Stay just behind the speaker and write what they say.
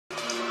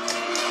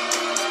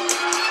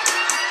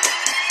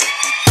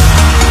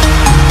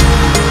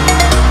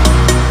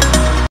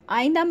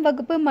5ஆம்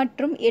வகுப்பு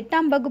மற்றும்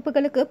 8ஆம்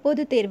வகுப்புகளுக்கு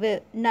பொதுத் தேர்வு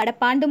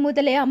நடப்பாண்டு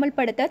முதலே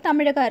அமல்படுத்த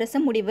தமிழக அரசு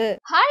முடிவு.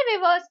 ஹாய்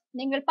வியூவர்ஸ்,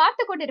 நீங்கள்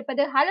பார்த்து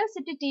கொண்டிருப்பது hello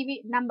city TV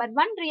number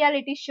 1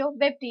 reality show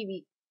web TV.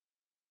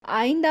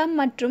 5ஆம்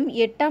மற்றும்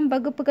 8ஆம்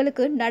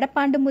வகுப்புகளுக்கு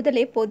நடப்பாண்டு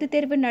முதலே பொதுத்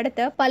தேர்வு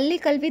நடத்த பள்ளி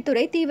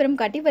கல்வித்துறை தீவிரம்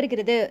காட்டி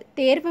வருகிறது.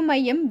 தேர்வு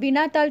மையம்,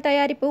 வினாத்தாள்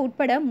தயாரிப்பு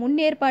உட்பட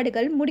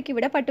முன்னேற்பாடுகள்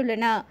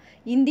முடுக்கிவிடப்பட்டுள்ளன.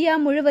 இந்தியா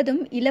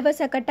முழுவதும்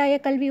இலவச கட்டாய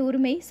கல்வி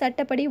உரிமை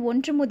சட்டப்படி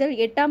 1 முதல்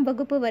 8ஆம்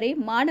வகுப்பு வரை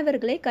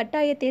மாணவர்களை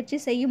கட்டாய தேர்ச்சி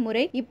செய்யும்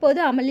முறை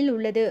இப்போது அமலில்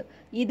உள்ளது.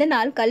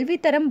 இதனால்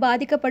கல்வித்தரம்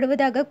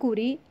பாதிக்கப்படுவதாக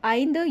கூறி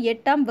 5,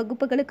 8ஆம்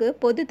வகுப்புகளுக்கு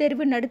பொதுத்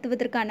தேர்வு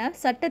நடத்துவதற்கான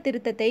சட்ட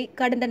திருத்தத்தை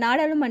கடந்த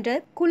நாடாளுமன்ற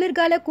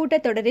குளிர்கால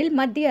கூட்டத்தொடரில்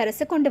மத்திய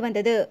அரசு கொண்டு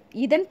வந்தது.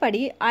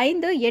 இதன்படி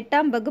 5,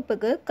 8ஆம்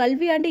வகுப்புக்கு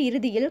கல்வியாண்டு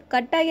இறுதியில்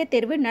கட்டாய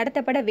தேர்வு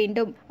நடத்தப்பட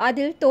வேண்டும்.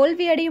 அதில்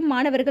தோல்வியடையும்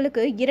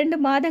மாணவர்களுக்கு 2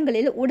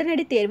 மாதங்களில்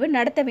உடனடி தேர்வு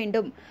நடத்த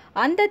வேண்டும்.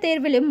 அந்த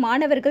தேர்விலும்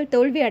மாணவர்கள்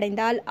தோல்வி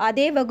அடைந்தால்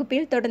அதே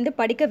வகுப்பில் தொடர்ந்து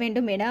படிக்க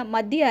வேண்டும் என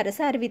மத்திய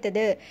அரசு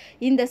அறிவித்தது.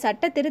 இந்த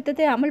சட்ட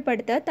திருத்தத்தை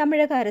அமல்படுத்த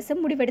தமிழக அரசு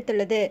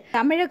முடிவெடுத்துள்ளது.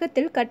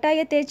 தமிழகத்தில் கட்டாய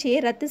தேர்ச்சியை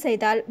ரத்து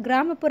செய்தால்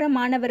கிராமப்புற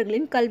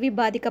மாணவர்களின் கல்வி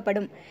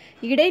பாதிக்கப்படும்.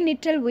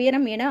 இடைநிற்றல்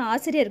உயரம் என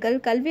ஆசிரியர்கள்,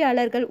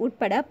 கல்வியாளர்கள்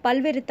உட்பட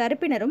பல்வேறு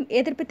தரப்பினரும்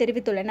எதிர்ப்பு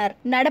தெரிவித்துள்ளனர்.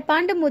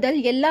 நடப்பாண்டு முதல்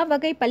எல்லா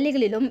வகை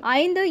பள்ளிகளிலும்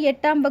 5,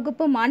 8ஆம்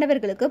வகுப்பு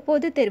மாணவர்களுக்கு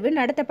பொதுத் தேர்வு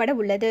நடத்தப்பட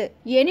உள்ளது.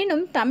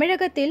 எனினும்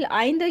தமிழகத்தில்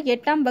 5,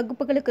 8ஆம்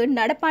வகுப்புகளுக்கு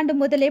நடப்பாண்டு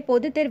முதலே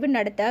பொதுத் தேர்வு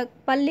நடத்த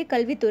பள்ளி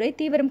கல்வித்துறை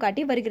தீவிரம்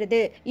காட்டி வருகிறது.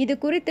 இது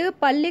குறித்து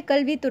பள்ளி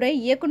கல்வித்துறை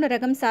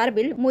இயக்குநரகம்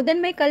சார்பில்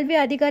முதன்மை கல்வி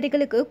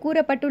அதிகாரிகளுக்கு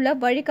கூறப்பட்டுள்ள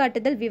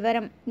வழிகாட்டுதல்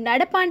விவரம்.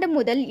 நடப்பாண்டு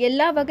முதல்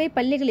எல்லா வகை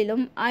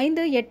பள்ளிகளிலும்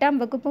 5, 8ஆம்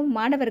வகுப்பு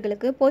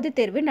மாணவர்களுக்கு பொதுத்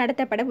தேர்வு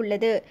நடத்தப்பட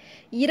உள்ளது.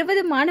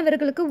 20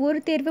 மாணவர்களுக்கு ஒரு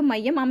தேர்வு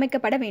மையம்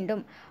அமைக்கப்பட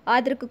வேண்டும்.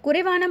 அதற்கு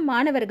குறைவான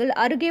மாணவர்கள்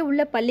அருகே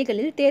உள்ள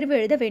பள்ளிகளில் தேர்வு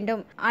எழுத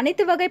வேண்டும்.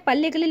 அனைத்து வகை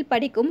பள்ளிகளில்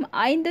படிக்கும்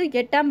 5,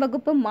 8ஆம்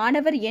வகுப்பு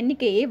மாணவர்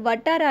எண்ணிக்கையை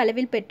வட்டார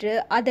அளவில் பெற்று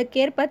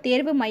அதற்கேற்ப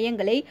தேர்வு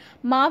மையங்களை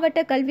மாவட்ட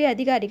கல்வி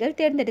அதிகாரிகள்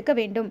தேர்ந்தெடுக்க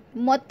வேண்டும்.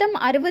 மொத்தம்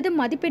 60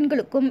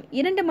 மதிப்பெண்களுக்கும்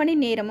 2 மணி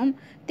நேரமும்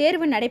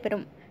தேர்வு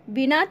நடைபெறும்.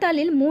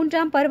 வினாத்தாளில்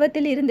 3ஆம்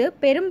பருவத்தில் இருந்து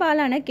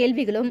பெரும்பாலான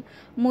கேள்விகளும்,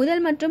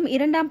 முதல் மற்றும்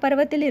 2ஆம்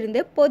பருவத்தில் இருந்து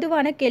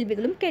பொதுவான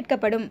கேள்விகளும்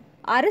கேட்கப்படும்.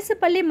 அரசு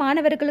பள்ளி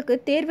மாணவர்களுக்கு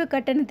தேர்வு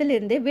கட்டணத்தில்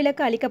இருந்து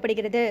விலக்கு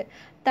அளிக்கப்படுகிறது.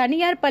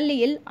 தனியார்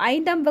பள்ளியில்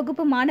 5ஆம்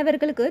வகுப்பு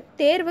மாணவர்களுக்கு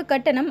தேர்வு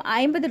கட்டணம்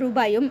 50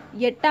 ரூபாயும்,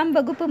 8ஆம்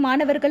வகுப்பு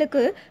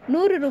மாணவர்களுக்கு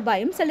 100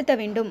 ரூபாயும் செலுத்த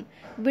வேண்டும்.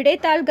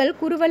 விடைத்தாள்கள்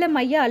குருவல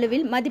மைய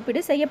அளவில்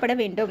மதிப்பீடு செய்யப்பட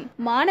வேண்டும்.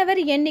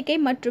 மாணவர் எண்ணிக்கை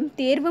மற்றும்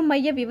தேர்வு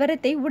மைய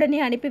விவரத்தை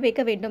உடனே அனுப்பி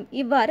வைக்க வேண்டும்.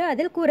 இவ்வாறு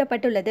அதில்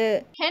கூறப்பட்டுள்ளது.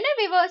 என்ன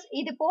வியூவர்ஸ்,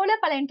 இது போல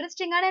பல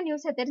இன்ட்ரெஸ்டிங்கான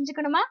நியூஸை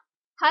தெரிஞ்சுக்கணுமா?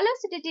 ஹலோ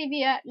சிட்டி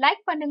டிவியை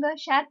லைக் பண்ணுங்க,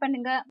 ஷேர்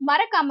பண்ணுங்க,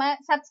 மறக்காம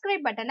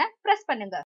சப்ஸ்கிரைப் பட்டனை பிரஸ் பண்ணுங்க.